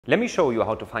Let me show you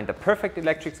how to find the perfect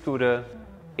electric scooter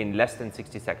in less than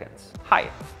 60 seconds. Hi,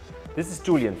 this is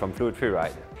Julian from Fluid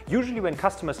Freeride. Usually when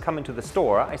customers come into the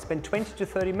store, I spend 20 to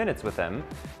 30 minutes with them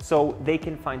so they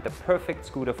can find the perfect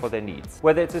scooter for their needs.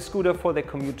 Whether it's a scooter for their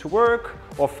commute to work,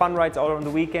 or fun rides out on the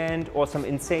weekend, or some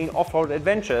insane off-road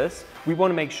adventures, we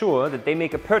want to make sure that they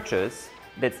make a purchase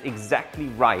that's exactly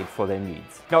right for their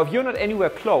needs. Now, if you're not anywhere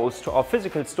close to our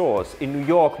physical stores in New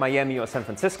York, Miami, or San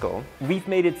Francisco, we've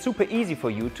made it super easy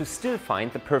for you to still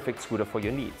find the perfect scooter for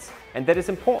your needs. And that is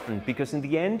important because in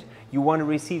the end, you want to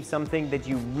receive something that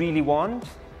you really want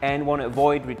and want to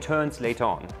avoid returns later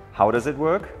on. How does it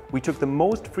work? We took the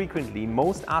most frequently,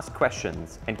 most asked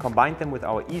questions and combined them with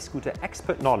our e-scooter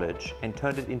expert knowledge and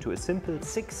turned it into a simple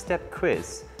 6-step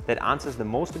quiz that answers the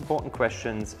most important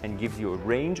questions and gives you a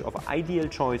range of ideal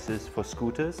choices for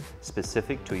scooters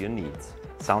specific to your needs.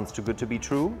 Sounds too good to be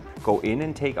true? Go in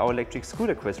and take our electric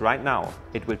scooter quiz right now.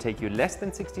 It will take you less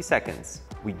than 60 seconds.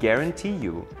 We guarantee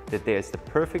you that there is the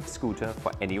perfect scooter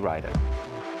for any rider.